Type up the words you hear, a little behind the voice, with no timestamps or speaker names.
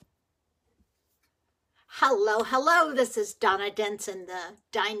Hello, hello. This is Donna Denson, the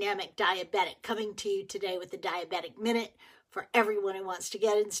Dynamic Diabetic, coming to you today with the Diabetic Minute for everyone who wants to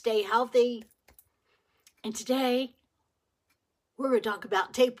get and stay healthy. And today, we're going to talk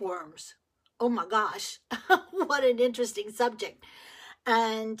about tapeworms. Oh my gosh, what an interesting subject.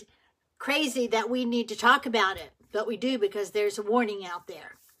 And crazy that we need to talk about it, but we do because there's a warning out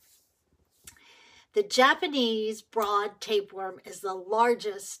there. The Japanese Broad Tapeworm is the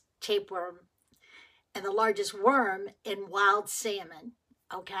largest tapeworm and the largest worm in wild salmon,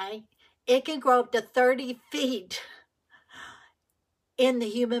 okay? It can grow up to 30 feet in the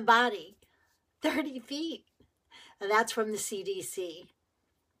human body. 30 feet. And that's from the CDC.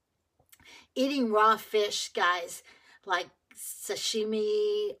 Eating raw fish, guys, like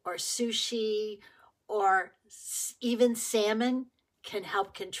sashimi or sushi or even salmon can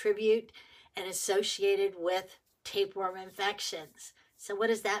help contribute and associated with tapeworm infections. So what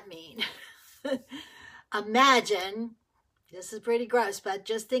does that mean? Imagine, this is pretty gross, but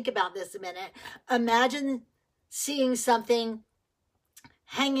just think about this a minute. Imagine seeing something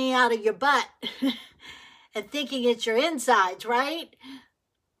hanging out of your butt and thinking it's your insides, right?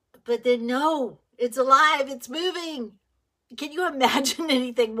 But then no, it's alive, it's moving. Can you imagine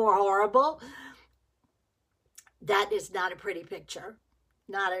anything more horrible? That is not a pretty picture.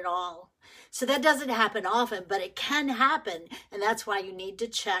 Not at all. So that doesn't happen often, but it can happen. And that's why you need to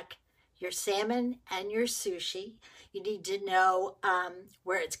check your salmon and your sushi. You need to know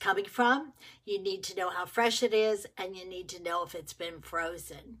where it's coming from. You need to know how fresh it is, and you need to know if it's been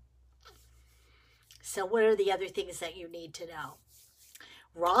frozen. So what are the other things that you need to know?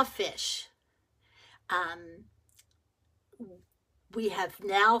 Raw fish. We have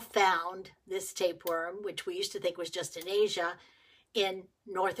now found this tapeworm, which we used to think was just in Asia, in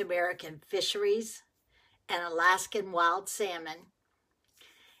North American fisheries and Alaskan wild salmon,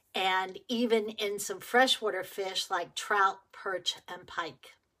 and even in some freshwater fish like trout, perch, and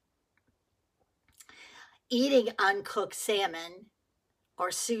pike. Eating uncooked salmon or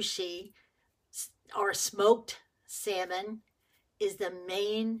sushi or smoked salmon is the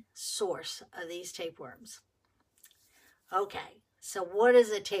main source of these tapeworms. Okay, so what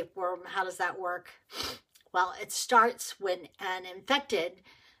is a tapeworm? How does that work? Well, it starts when an infected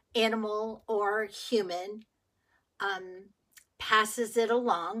animal or human passes it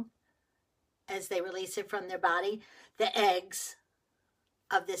along as they release it from their body, the eggs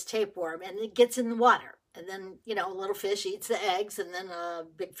of this tapeworm, and it gets in the water. And then, you know, a little fish eats the eggs, and then a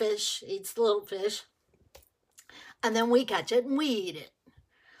big fish eats the little fish. And then we catch it and we eat it.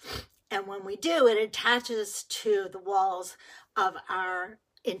 And when we do, it attaches to the walls of our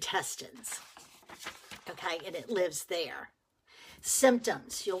intestines. Okay, and it lives there.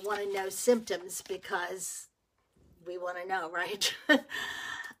 Symptoms. You'll want to know symptoms because we want to know, right?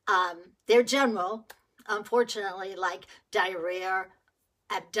 They're general, unfortunately, like diarrhea,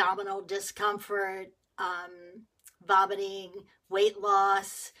 abdominal discomfort, vomiting, weight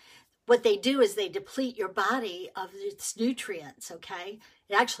loss. What they do is they deplete your body of its nutrients, okay?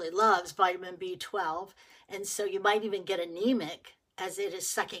 It actually loves vitamin B12, and so you might even get anemic as it is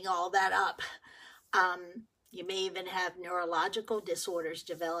sucking all that up. You may even have neurological disorders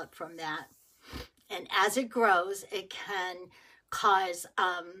develop from that. And as it grows, it can cause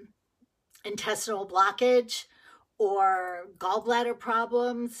intestinal blockage or gallbladder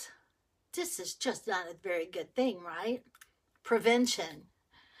problems. This is just not a very good thing, right? Prevention.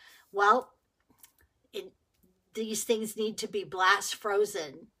 Well, these things need to be blast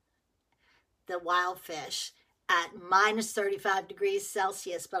frozen, the wild fish, at minus 35 degrees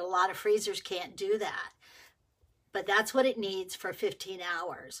Celsius, but a lot of freezers can't do that. But that's what it needs for 15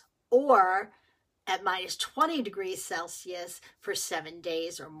 hours, or at minus 20 degrees Celsius for 7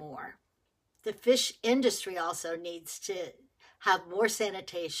 days or more. The fish industry also needs to have more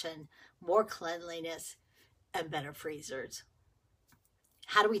sanitation, more cleanliness, and better freezers.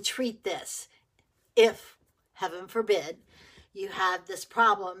 How do we treat this? If, heaven forbid, you have this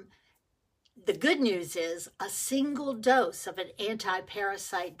problem, the good news is a single dose of an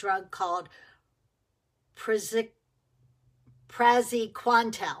anti-parasite drug called praziquantel,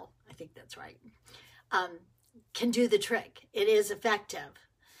 I think that's right, can do the trick. It is effective.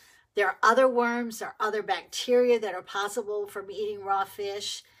 There are other worms, there are other bacteria that are possible from eating raw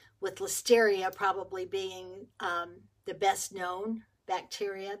fish, with Listeria probably being the best known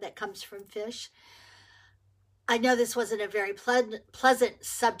bacteria that comes from fish. I know this wasn't a very pleasant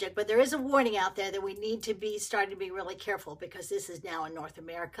subject, but there is a warning out there that we need to be starting to be really careful, because this is now in North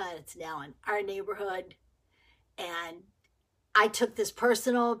America. It's now in our neighborhood. And I took this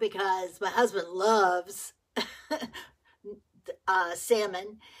personal because my husband loves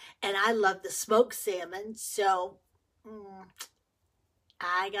salmon, and I love the smoked salmon. So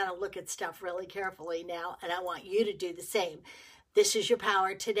I got to look at stuff really carefully now, and I want you to do the same. This is your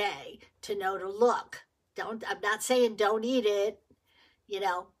power today, to know to look. I'm not saying don't eat it,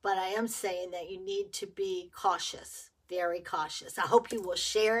 but I am saying that you need to be cautious, very cautious. I hope you will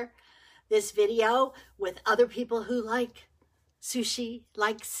share this video with other people who like sushi,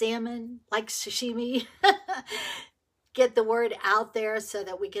 like salmon, like sashimi. Get the word out there so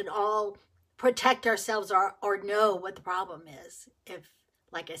that we can all protect ourselves or know what the problem is. If,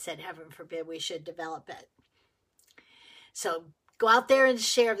 like I said, heaven forbid, we should develop it. So go out there and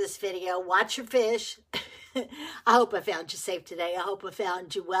share this video. Watch your fish. I hope I found you safe today. I hope I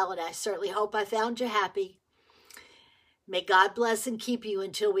found you well, and I certainly hope I found you happy. May God bless and keep you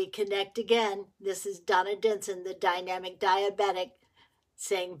until we connect again. This is Donna Denson, the Dynamic Diabetic,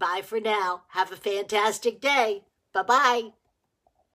 saying bye for now. Have a fantastic day. Bye-bye.